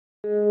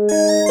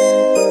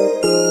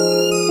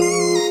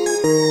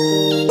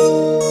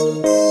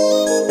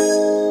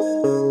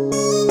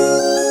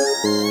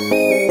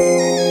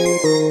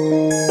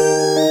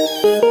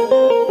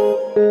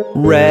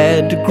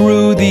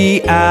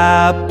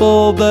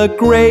apple, the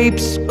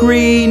grapes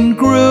green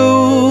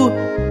grew.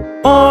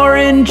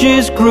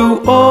 Oranges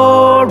grew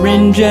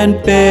orange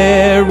and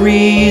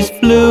berries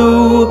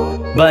flew.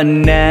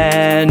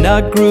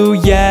 Banana grew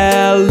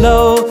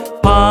yellow,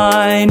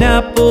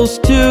 pineapples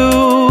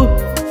too.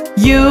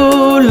 You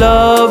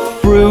love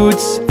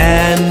fruits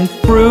and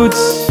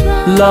fruits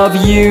love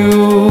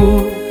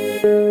you.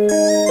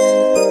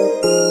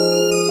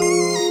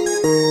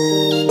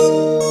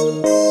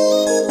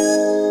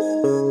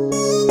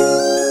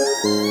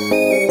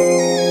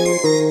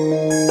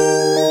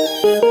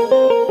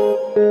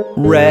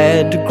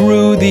 Red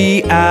grew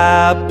the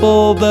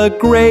apple, the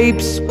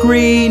grapes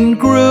green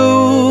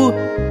grew.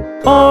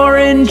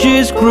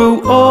 Oranges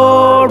grew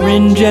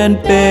orange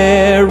and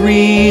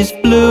berries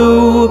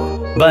blue.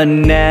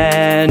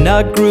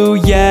 Banana grew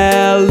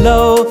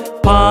yellow,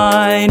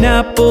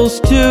 pineapples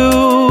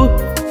too.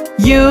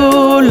 You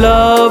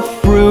love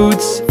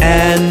fruits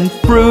and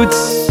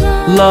fruits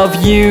love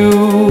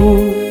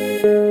you.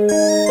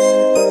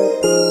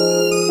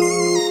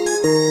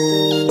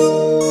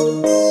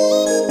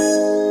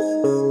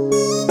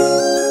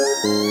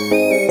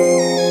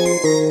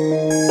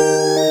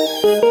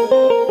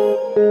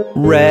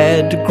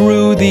 Red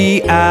grew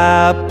the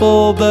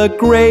apple, the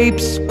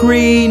grapes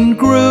green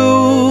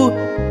grew.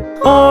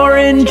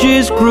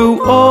 Oranges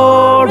grew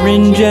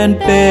orange and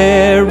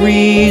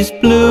berries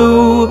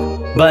blue.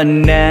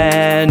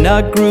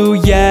 Banana grew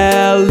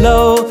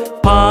yellow,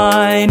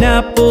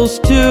 pineapples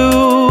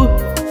too.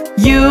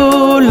 You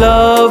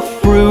love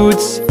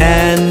fruits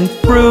and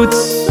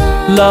fruits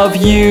love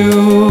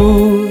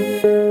you.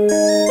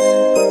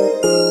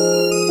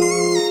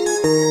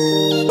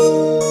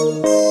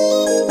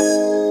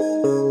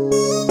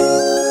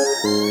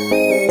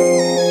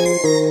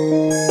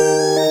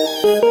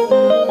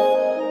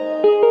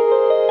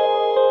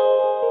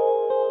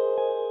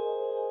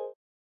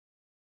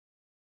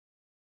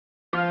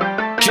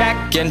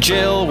 Jack and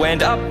Jill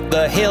went up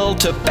the hill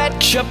to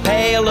fetch a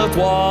pail of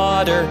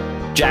water.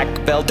 Jack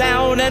fell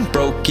down and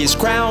broke his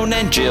crown,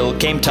 and Jill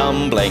came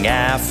tumbling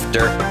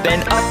after.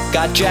 Then up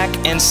got Jack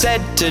and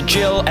said to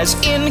Jill, as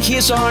in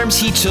his arms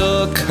he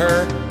took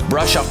her,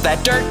 brush off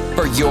that dirt,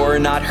 for you're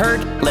not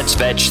hurt. Let's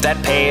fetch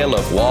that pail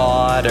of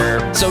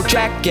water. So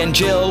Jack and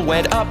Jill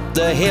went up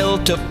the hill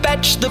to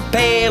fetch the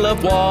pail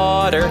of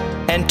water,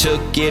 and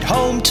took it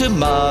home to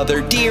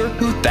Mother dear,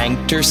 who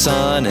thanked her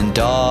son and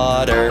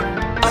daughter.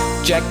 Up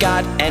Jack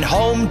got and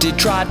home did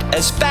trot,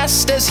 as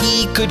fast as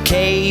he could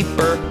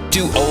caper,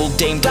 to old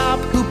Dame Dob,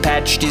 who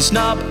patched his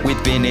knob with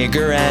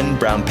vinegar and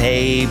brown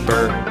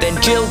paper. Then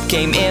Jill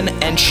came in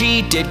and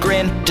she did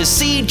grin to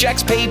see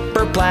Jack's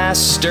paper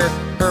plaster.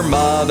 Her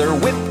mother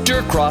whipped her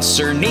across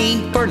her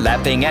knee for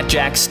laughing at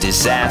Jack's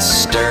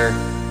disaster.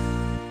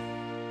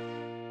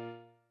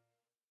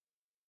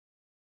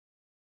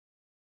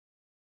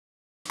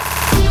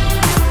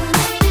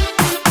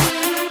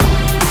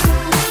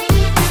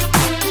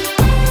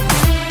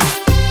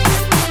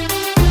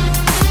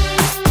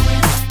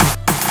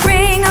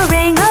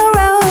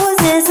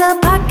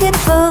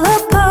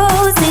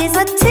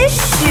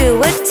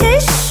 A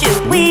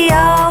tissue, we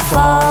all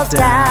fall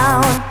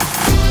down.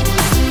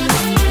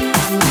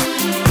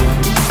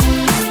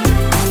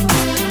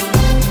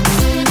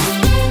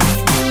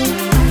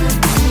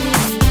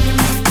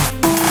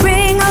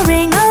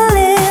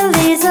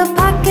 Ring-a-ling-a-lilies, a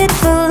pocket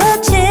full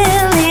of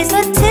chilies.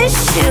 A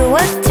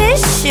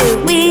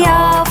tissue, we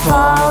all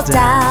fall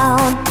down.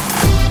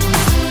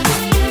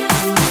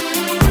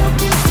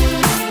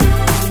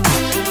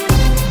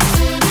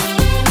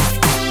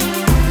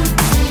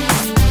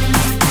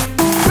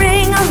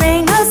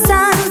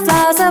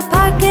 A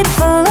pocket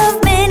full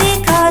of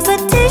mini cars. A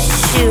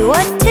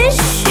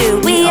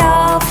tissue, we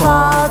all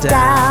fall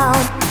down.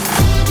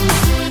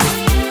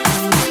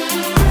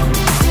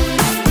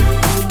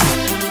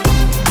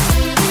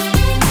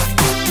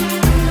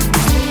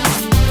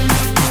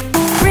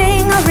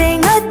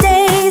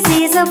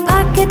 Ring-a-daisies, a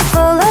pocket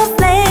full of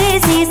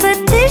lazies. A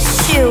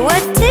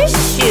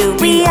tissue,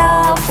 we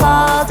all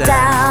fall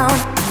down.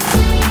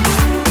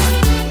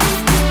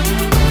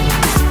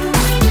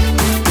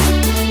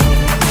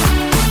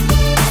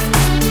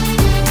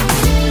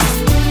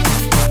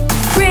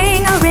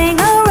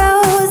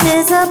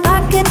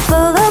 Full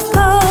of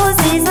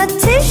posies. A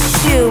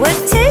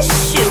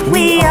tissue,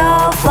 we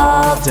all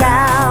fall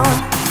down.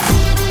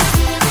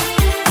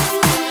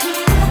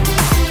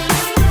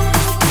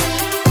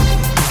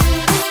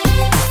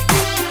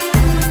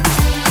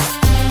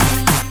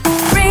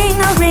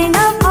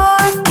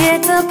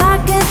 Ring-a-orchids, a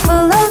pocket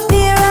full of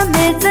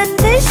pyramids. A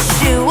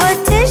tissue,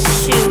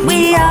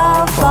 we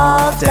all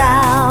fall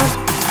down.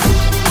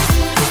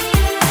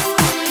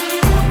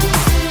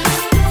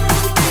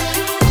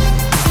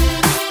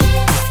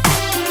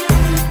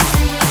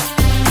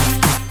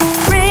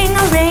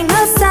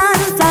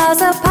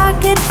 A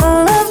pocket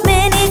full of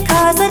mini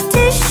cars. A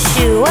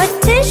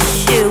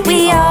tissue,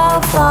 we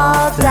all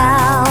fall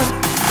down.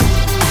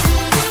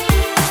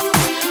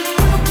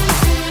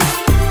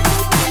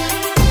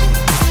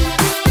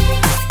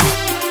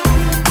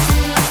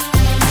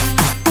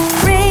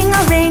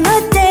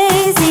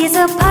 Ring-a-daisies,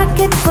 a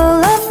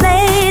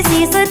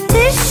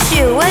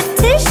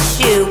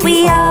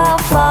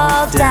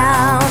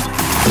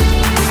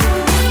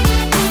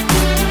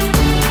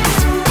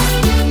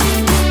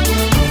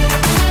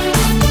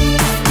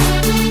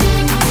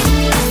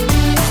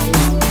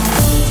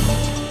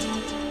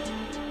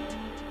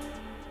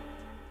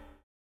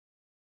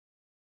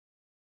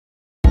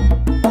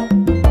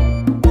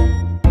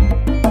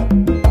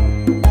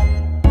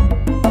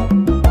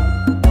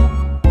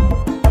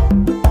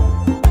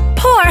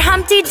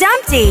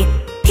Humpty.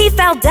 He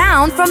fell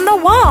down from the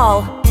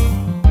wall.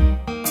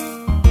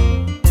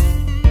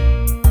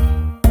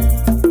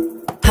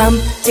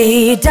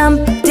 Humpty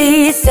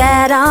Dumpty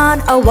sat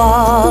on a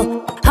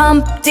wall.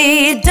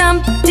 Humpty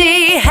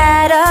Dumpty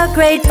had a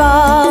great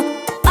fall.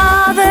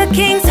 All the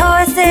king's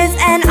horses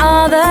and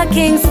all the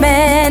king's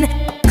men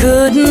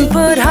couldn't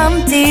put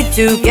Humpty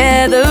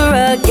together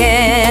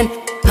again.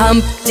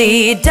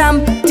 Humpty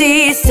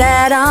Dumpty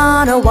sat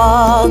on a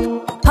wall.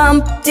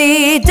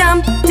 Humpty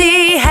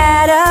Dumpty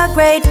had a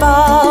great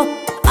fall.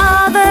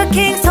 All the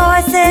king's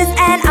horses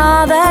and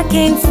all the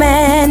king's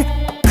men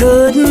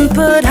couldn't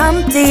put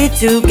Humpty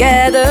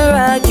together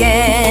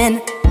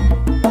again.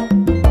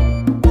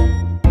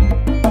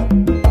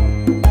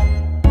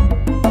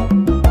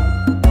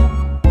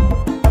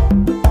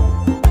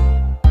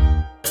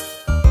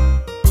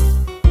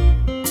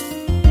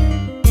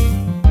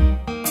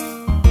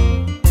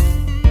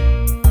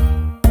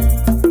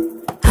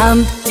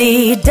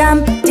 Humpty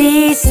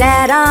Dumpty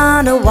sat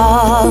on a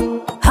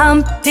wall.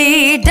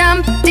 Humpty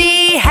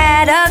Dumpty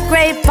had a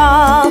great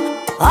fall.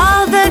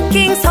 All the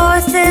king's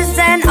horses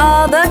and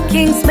all the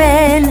king's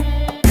men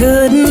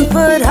couldn't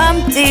put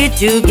Humpty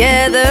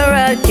together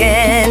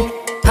again.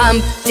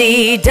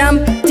 Humpty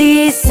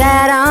Dumpty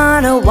sat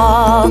on a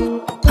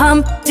wall.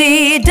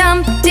 Humpty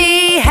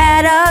Dumpty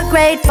had a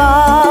great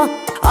fall.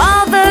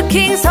 All the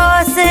king's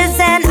horses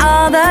and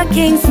all the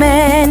king's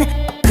men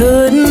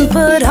couldn't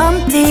put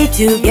Humpty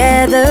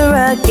together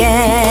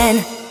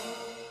again.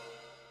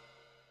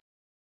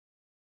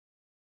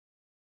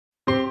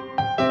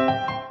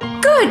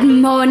 Good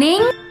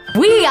morning!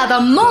 We are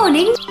the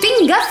Morning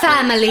Finger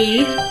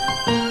Family.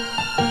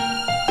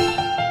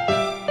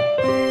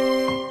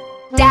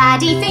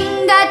 Daddy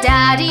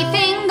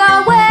Finger,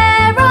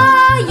 where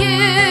are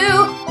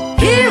you?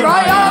 Here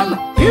I am,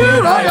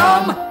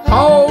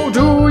 how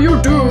do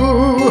you do?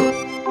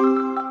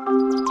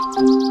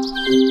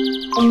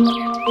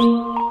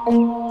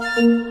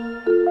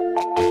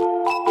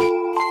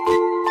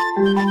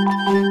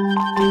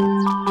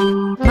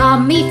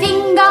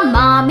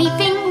 Mommy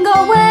Finger,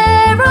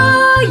 where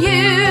are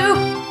you?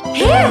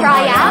 Here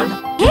I am,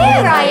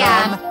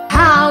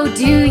 how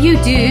do you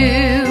do?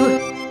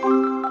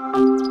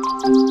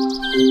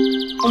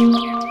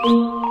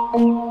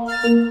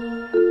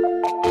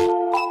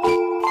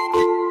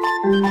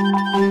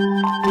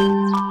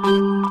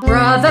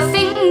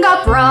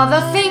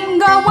 Brother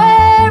Finger,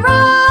 where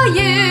are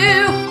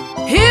you?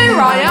 Here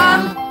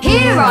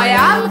I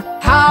am,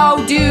 how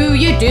do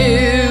you do?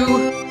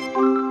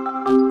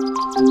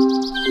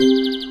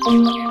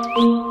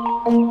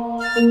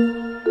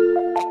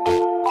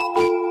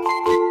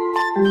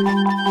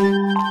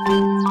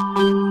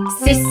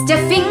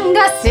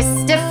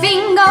 Sister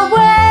Finger,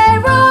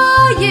 where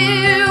are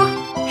you?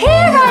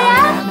 Here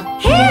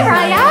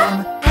I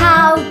am,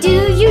 how do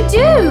you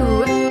do?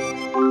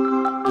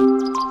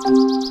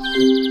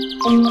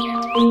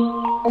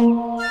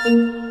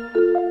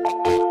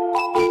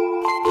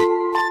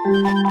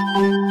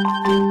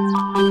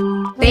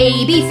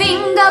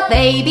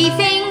 Baby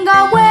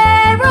Finger,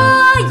 where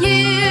are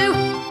you?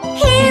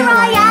 Here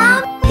I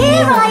am,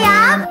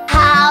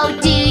 how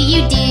do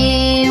you do?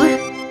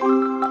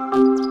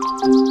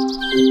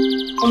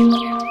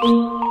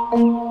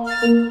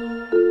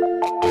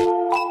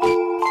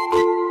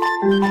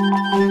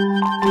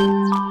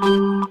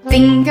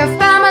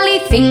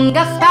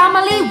 Finger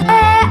family,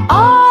 where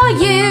are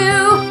you?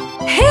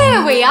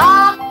 Here we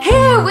are,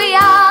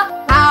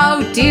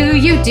 how do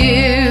you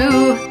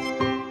do?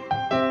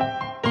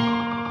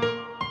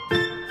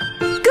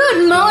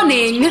 Good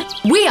morning!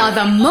 We are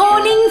the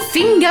Morning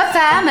Finger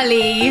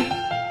Family.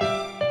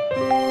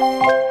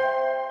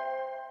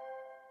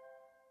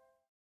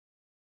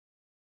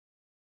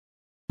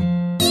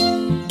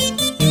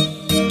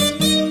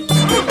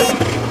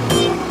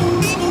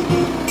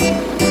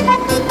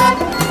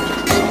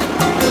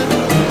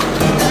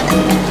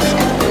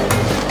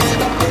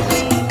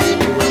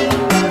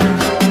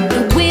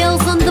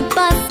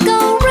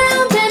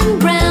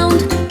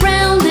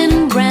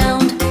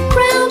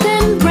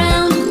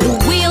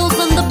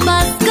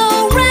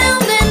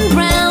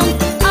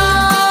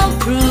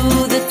 Through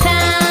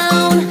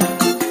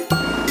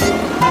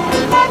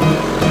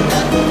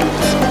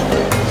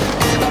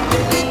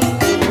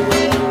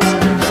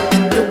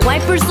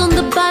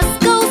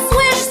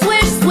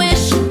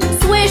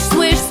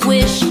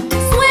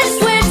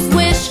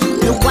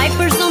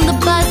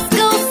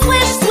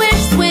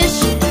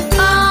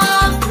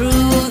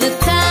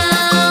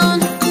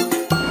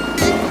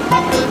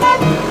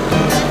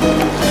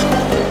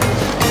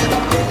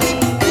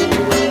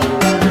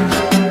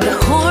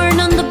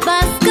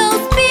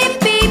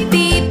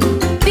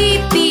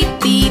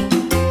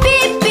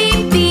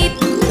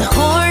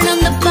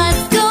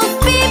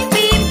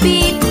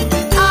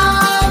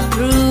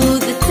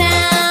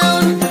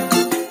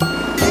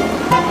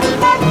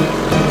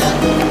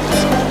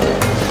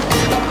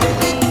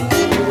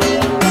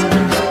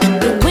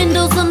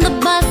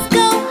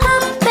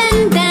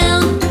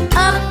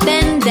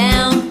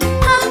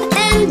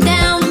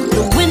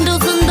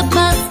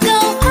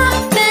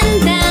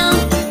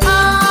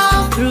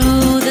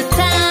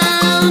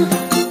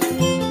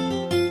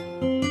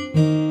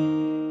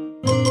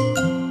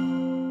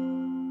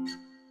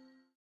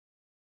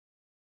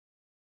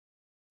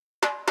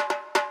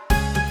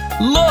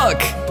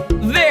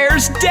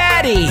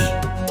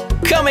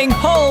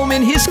home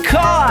in his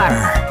car.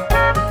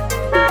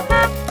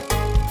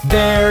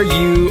 There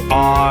you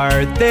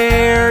are,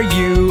 there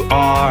you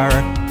are.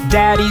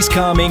 Daddy's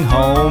coming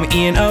home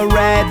in a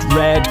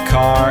red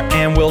car,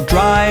 and we'll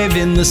drive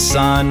in the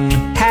sun,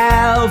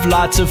 have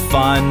lots of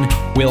fun.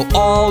 We'll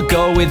all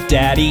go with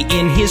Daddy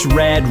in his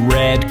red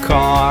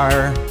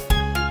car.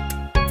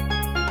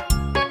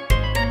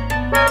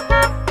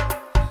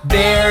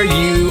 There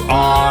you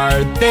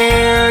are,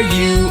 there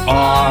you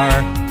are.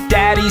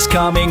 Daddy's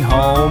coming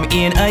home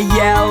in a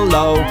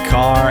yellow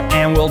car,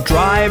 and we'll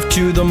drive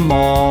to the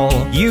mall.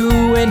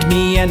 You and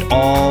me and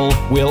all,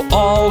 we'll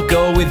all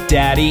go with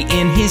Daddy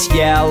in his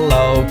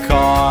yellow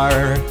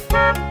car.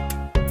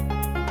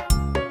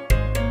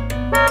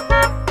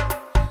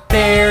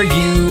 There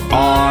you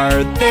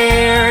are,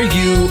 there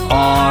you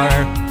are.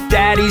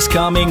 Daddy's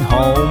coming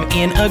home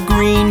in a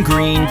green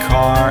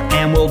car,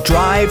 and we'll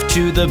drive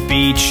to the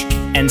beach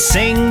and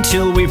sing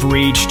till we've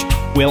reached.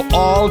 We'll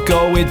all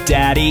go with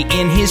Daddy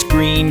in his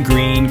green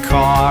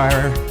car.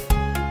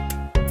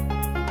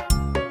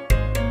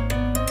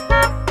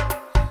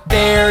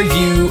 There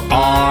you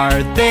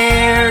are,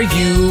 there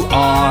you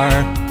are.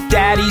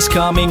 Daddy's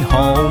coming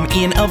home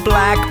in a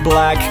black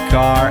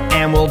car,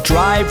 and we'll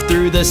drive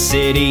through the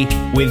city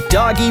with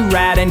Doggy,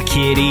 Rat, and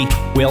Kitty.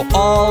 We'll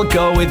all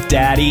go with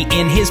Daddy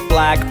in his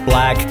black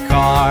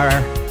car.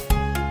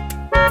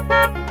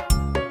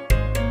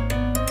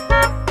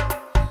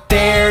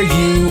 There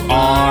you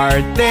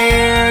are,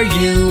 there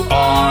you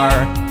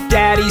are.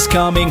 Daddy's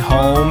coming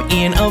home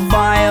in a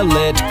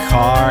violet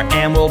car,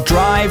 and we'll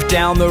drive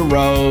down the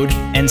road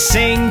and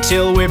sing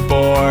till we're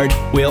bored.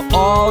 We'll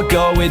all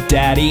go with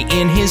Daddy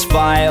in his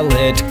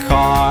violet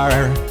car.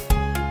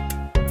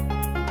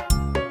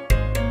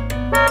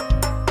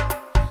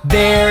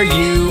 There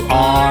you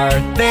are,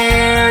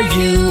 there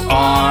you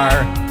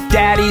are.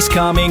 Daddy's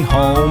coming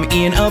home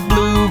in a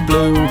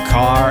blue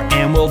car,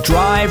 and we'll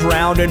drive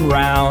round and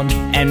round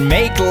and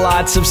make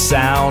lots of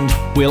sound.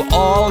 We'll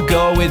all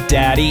go with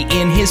Daddy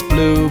in his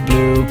blue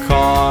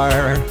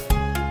car.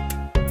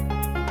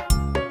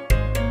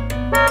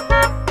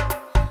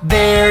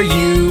 There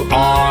you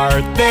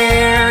are,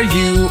 there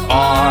you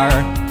are.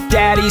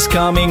 Daddy's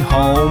coming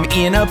home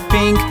in a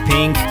pink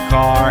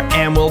car,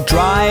 and we'll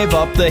drive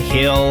up the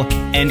hill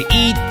and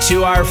eat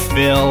to our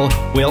fill.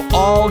 We'll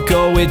all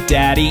go with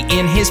Daddy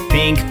in his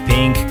pink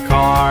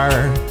car.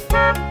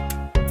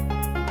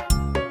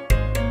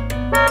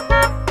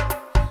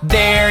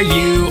 There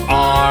you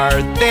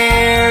are,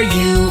 there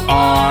you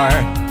are.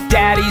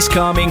 Daddy's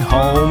coming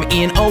home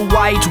in a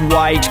white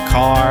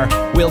car.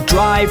 We'll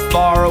drive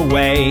far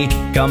away,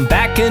 come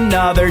back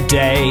another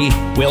day.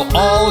 We'll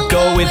all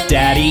go with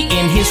Daddy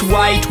in his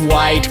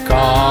white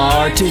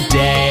car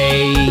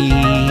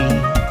today.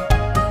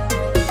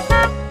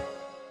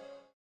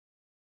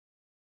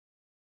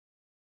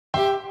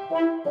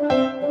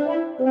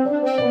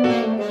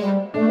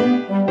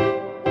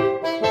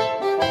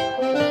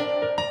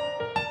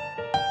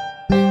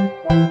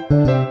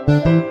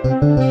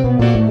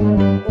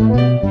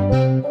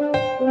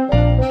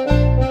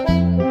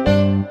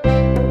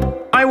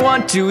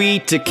 To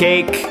eat a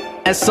cake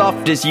as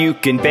soft as you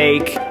can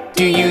bake.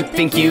 Do you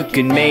think you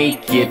can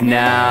make it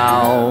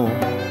now?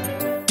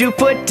 Do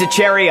put a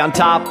cherry on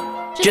top,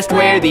 just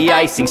where the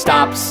icing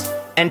stops,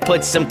 and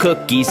put some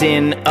cookies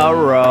in a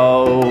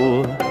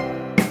row.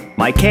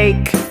 My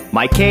cake,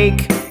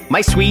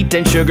 my sweet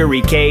and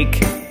sugary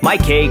cake. My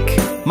cake,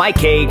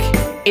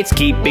 it's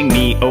keeping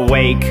me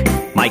awake.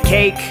 My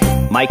cake,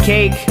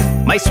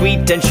 my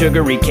sweet and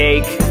sugary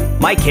cake.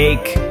 My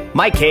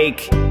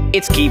cake,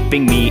 it's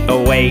keeping me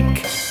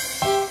awake.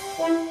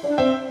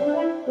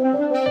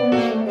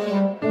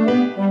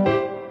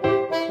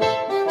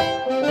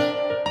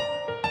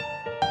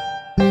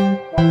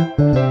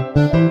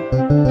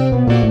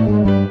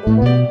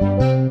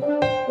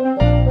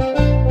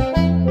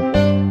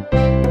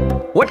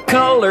 What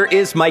color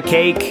is my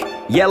cake?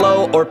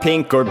 Yellow or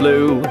pink or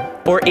blue?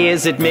 Or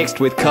is it mixed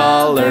with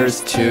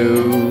colors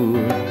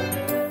too?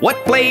 What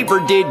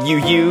flavor did you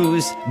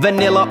use?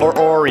 Vanilla or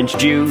orange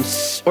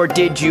juice? Or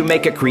did you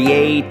make a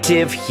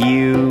creative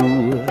hue?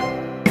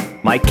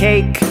 My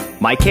cake,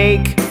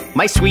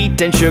 my sweet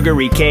and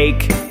sugary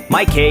cake.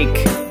 My cake,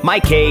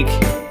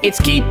 it's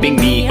keeping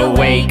me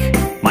awake.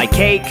 My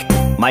cake,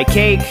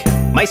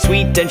 my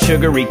sweet and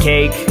sugary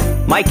cake.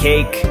 My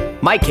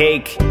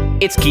cake,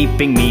 it's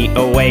keeping me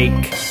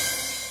awake.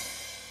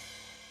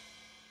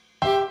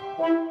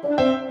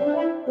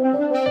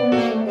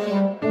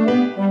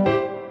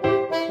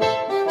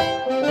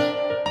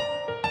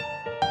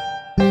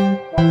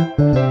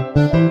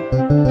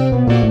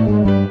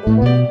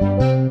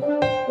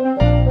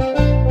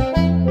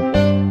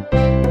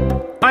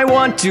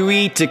 To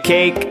eat a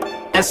cake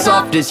as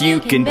soft as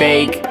you can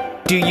bake.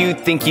 Do you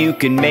think you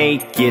can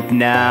make it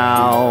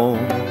now?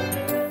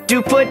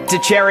 Do put a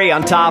cherry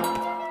on top,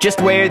 just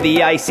where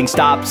the icing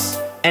stops,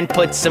 and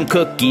put some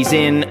cookies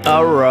in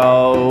a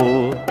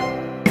row.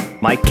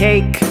 My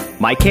cake,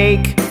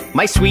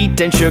 my sweet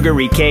and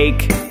sugary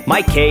cake.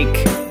 My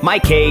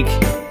cake,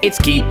 it's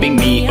keeping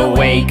me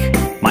awake.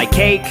 My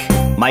cake,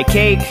 my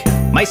cake,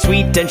 my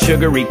sweet and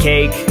sugary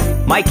cake.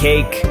 My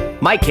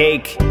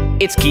cake,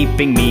 it's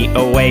keeping me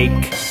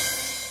awake.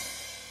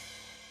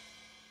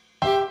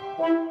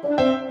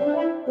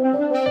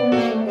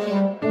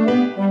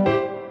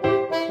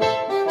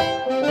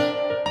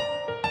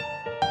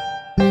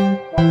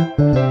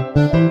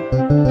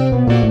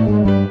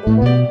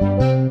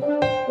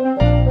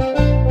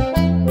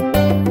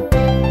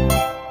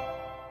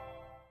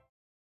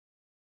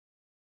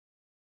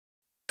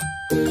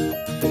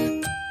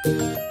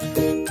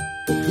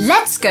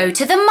 Let's go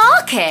to the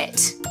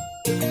market.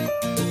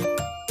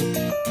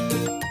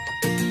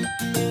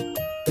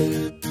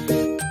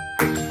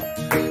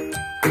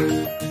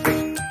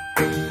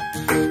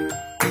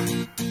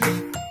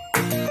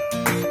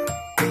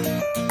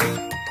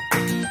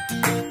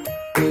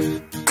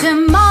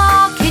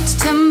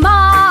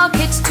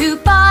 To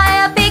buy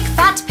a big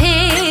fat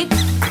pig.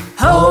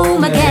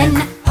 Home again,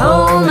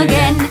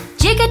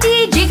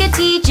 jiggity,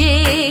 jiggity,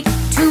 jig.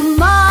 To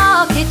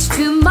market,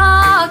 to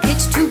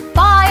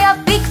buy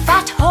a big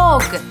fat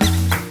hog.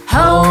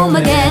 Home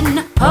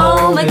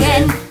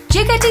again,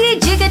 jiggity,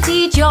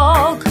 jiggity,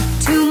 jog.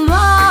 To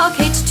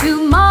market,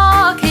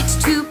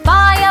 to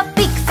buy a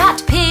big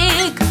fat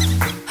pig.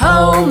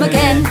 Home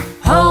again,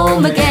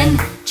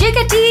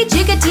 jiggity,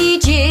 jiggity,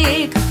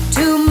 jig.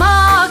 To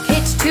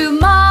market, to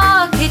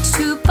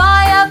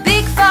buy a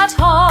big fat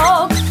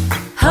hog.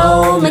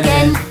 Home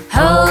again,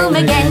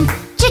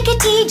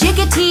 jiggity,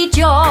 jiggity,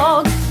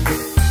 jog.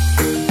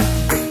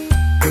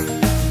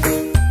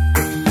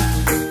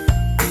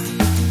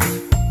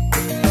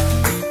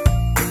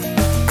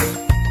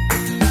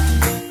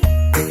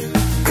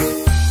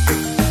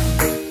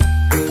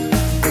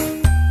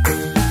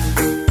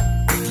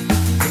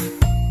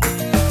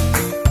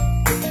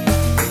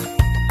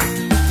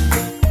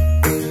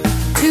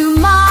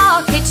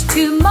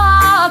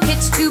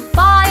 To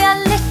buy a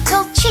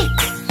little chick.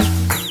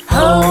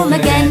 Home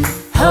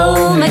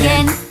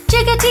again,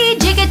 jiggity,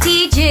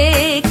 jiggity,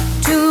 jig.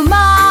 To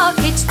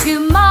market,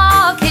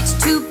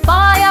 to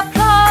buy a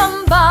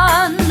plum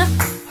bun.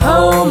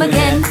 Home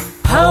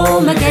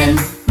again,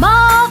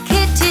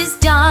 market is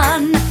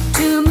done.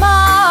 To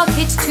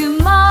market, to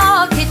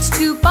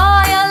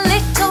buy a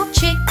little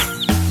chick.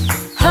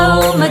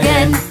 Home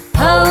again,